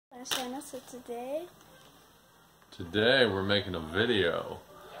Channel. So today we're making a video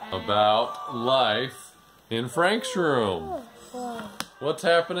about life in Frank's room. What's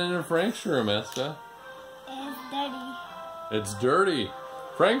happening in Frank's room, Esther? It's dirty. It's dirty.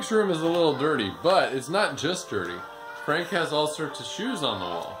 Frank's room is a little dirty, but it's not just dirty. Frank has all sorts of shoes on the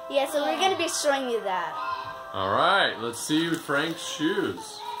wall. Yeah, so we're going to be showing you that. Alright, let's see Frank's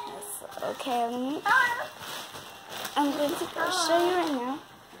shoes. Yes, okay, I'm going to go show you right now.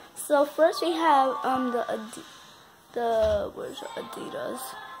 So first we have where's Adidas?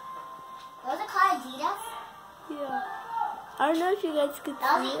 Those are called Adidas? Yeah. I don't know if you guys could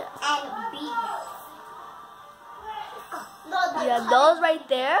see it. Yeah, those right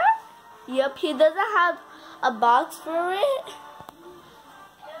there. Yep, he doesn't have a box for it.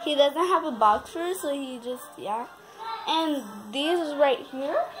 He doesn't have a box for it, so he just, yeah. And these right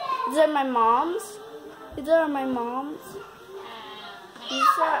here, these are my mom's. These are my mom's.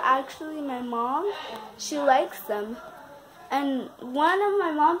 These are actually my mom. She likes them. And one of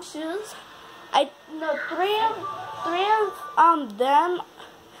my mom's shoes,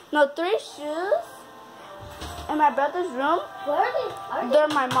 three shoes in my brother's room. They're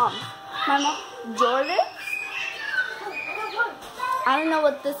my mom. My mom, Jordan. I don't know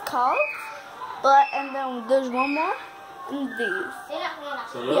what this called, and then there's one more, and these.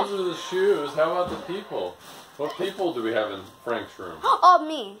 So those are the shoes. How about the people? What people do we have in Frank's room? Oh,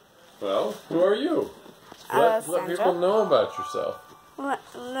 me. Well, who are you? Let Sandra. people know about yourself.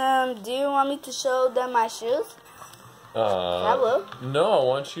 Do you want me to show them my shoes? I will. No, I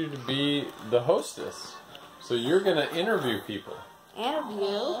want you to be the hostess. So you're going to interview people.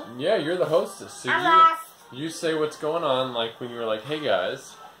 Interview? Yeah, you're the hostess. So you say what's going on, like when you're like, hey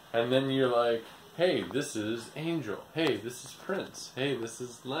guys, and then you're like, hey, this is Angel. Hey, this is Prince. Hey, this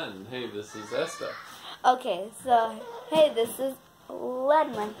is Len. Hey, this is Esther. Okay, so, hey, this is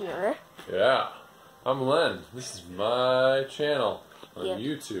Len here. Yeah, I'm Len. This is my channel on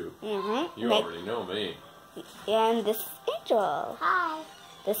YouTube. You already know me. And this is Angel. Hi.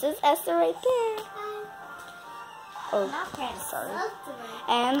 This is Esther right there. Not Prince. Sorry.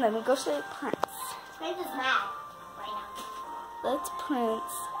 And let me go show you Prince. Prince is mad right now. That's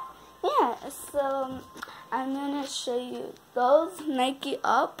Prince. Yeah, so I'm gonna show you those Nike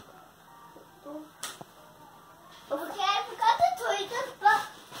Up. Okay, I forgot the toys, but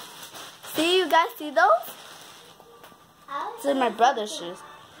See, you guys see those? These are my brother's shoes.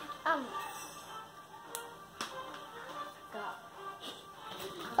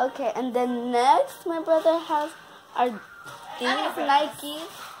 Okay, and then next my brother has are these Nikes.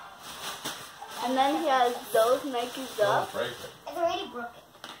 And then he has those Nikes up. It's already broken.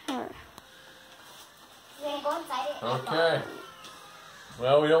 Here. You're gonna go inside it. Okay.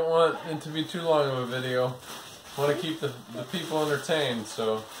 Well, we don't want it to be too long of a video. We want to keep the people entertained,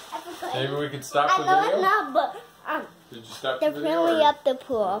 so maybe we could stop the video. No, but Did you stop They're the video? filling up the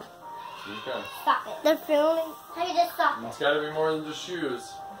pool. Okay. stop it. They're filling. How you just stop It's it? got to be more than just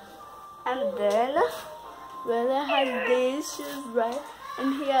shoes. And then brother has these shoes right,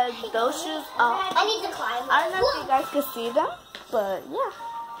 and he has those shoes up. I need to climb. I don't know if you guys can see them, but yeah.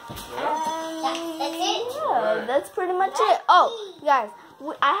 That's it? Yeah, that's pretty much it. Oh, guys,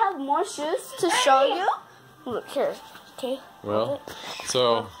 I have more shoes to show you. Look here. Okay. Well,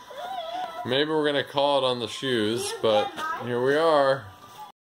 so maybe we're going to call it on the shoes, but here we are.